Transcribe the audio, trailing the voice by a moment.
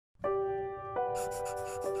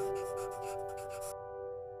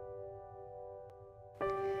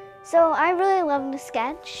So I really love to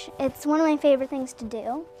sketch. It's one of my favorite things to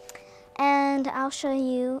do. And I'll show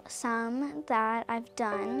you some that I've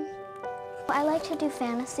done. I like to do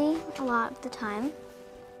fantasy a lot of the time,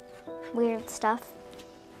 weird stuff.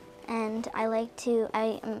 And I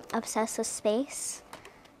am obsessed with space.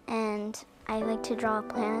 And I like to draw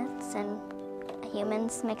planets and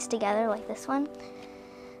humans mixed together like this one.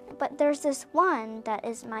 But there's this one that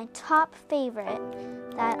is my top favorite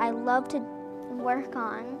that I love to work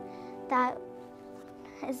on that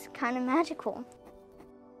is kind of magical.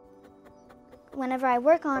 Whenever I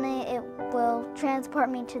work on it, it will transport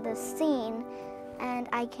me to this scene and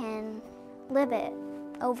I can live it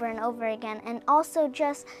over and over again, and also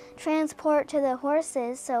just transport to the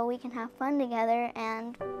horses so we can have fun together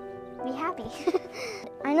and be happy.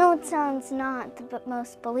 I know it sounds not the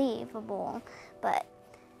most believable, but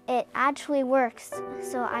it actually works,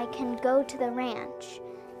 so I can go to the ranch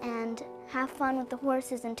and have fun with the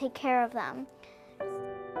horses and take care of them.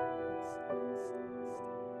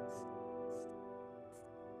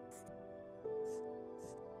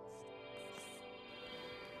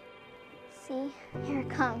 See, here it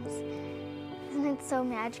comes. Isn't it so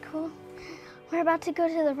magical? We're about to go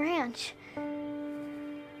to the ranch.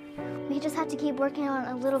 We just have to keep working on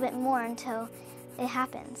it a little bit more until it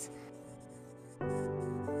happens.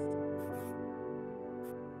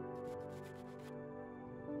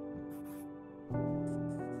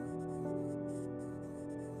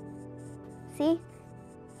 See?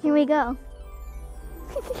 Here we go.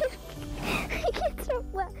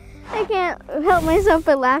 I can't help myself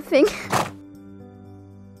but laughing.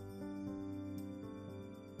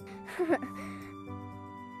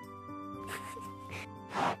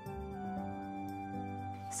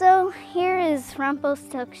 So here is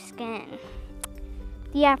Rumpelstiltskin,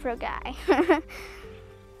 the Afro guy.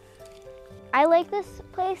 I like this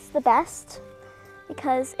place the best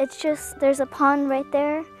because there's a pond right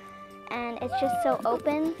there and it's just so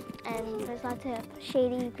open and there's lots of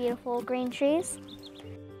shady, beautiful green trees.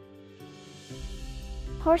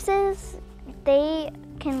 Horses, they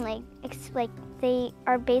can they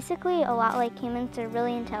are basically a lot like humans. They're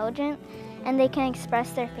really intelligent and they can express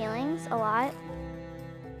their feelings a lot.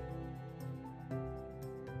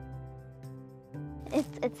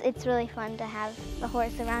 It's really fun to have the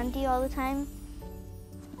horse around you all the time.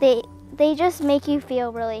 They just make you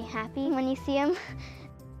feel really happy when you see them.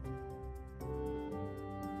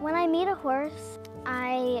 When I meet a horse,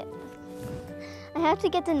 I have to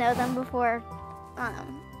get to know them before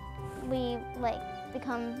we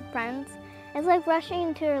become friends. It's like rushing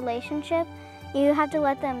into a relationship. You have to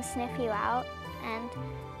let them sniff you out and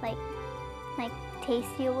like taste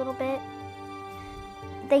you a little bit.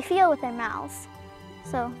 They feel with their mouths,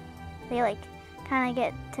 so they kind of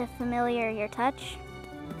get to familiar your touch.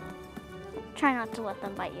 Try not to let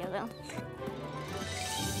them bite you though.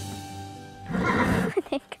 I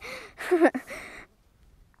think.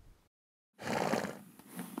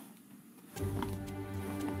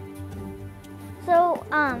 So,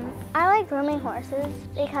 I like grooming horses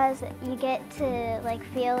because you get to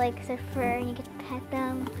feel like their fur and you get to pet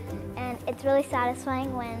them, and it's really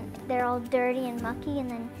satisfying when they're all dirty and mucky and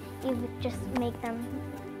then you just make them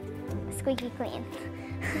squeaky clean.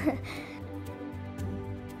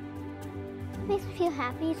 It makes me feel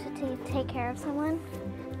happy to take care of someone,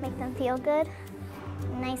 make them feel good,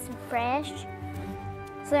 nice and fresh,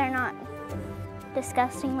 so they're not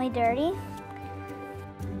disgustingly dirty.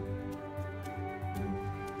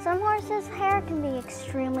 Some horses' hair can be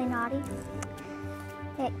extremely naughty.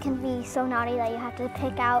 It can be so naughty that you have to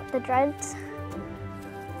pick out the dreads.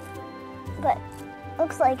 But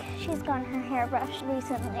looks like she's gotten her hair brushed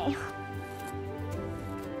recently.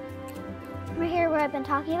 Right here where I've been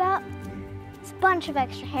talking about, it's a bunch of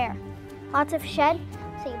extra hair. Lots of shed,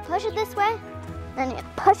 so you push it this way, then you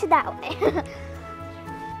push it that way.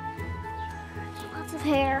 Lots of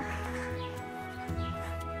hair.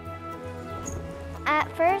 At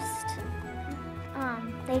first,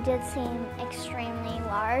 they did seem extremely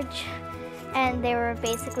large, and they were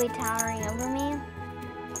basically towering over me.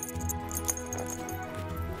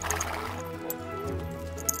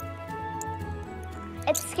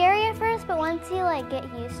 It's scary at first, but once you get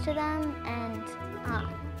used to them and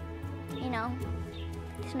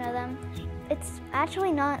to know them, it's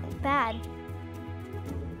actually not bad.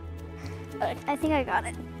 I think I got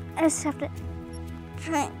it. I just have to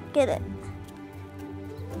try and get it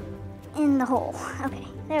in the hole. Okay,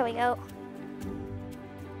 there we go.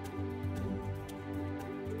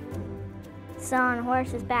 So on a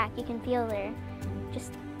horse's back, you can feel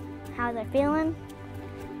just how they're feeling.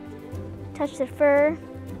 touch their fur,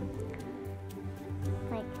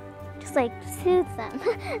 like, just like soothes them.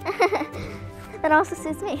 That also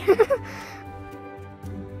soothes me.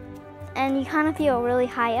 And you kind of feel really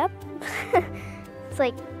high up. It's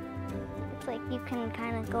like you can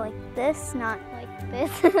kind of go like this, not like this.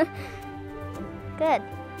 Good.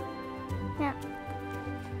 Yeah.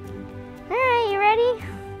 All right, you ready?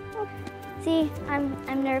 See,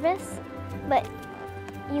 I'm nervous, but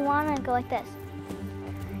you want to go like this.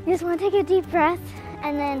 You just want to take a deep breath,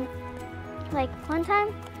 and then, like one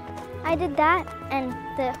time, I did that, and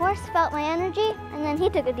the horse felt my energy, and then he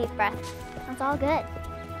took a deep breath. That's all good.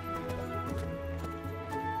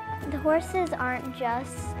 The horses aren't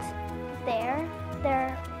just there.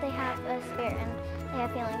 They have a spirit and they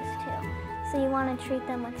have feelings too. So you want to treat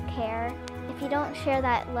them with care. If you don't share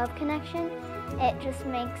that love connection, it just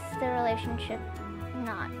makes the relationship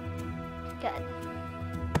not good.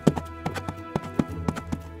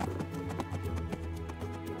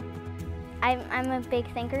 I'm a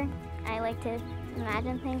big thinker. I like to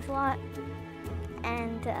imagine things a lot.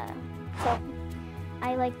 And so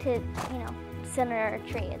I like to, you know, sit under a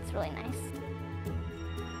tree. It's really nice.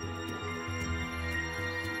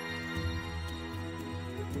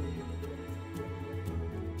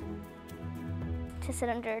 To sit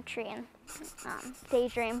under a tree and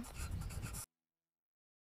daydream.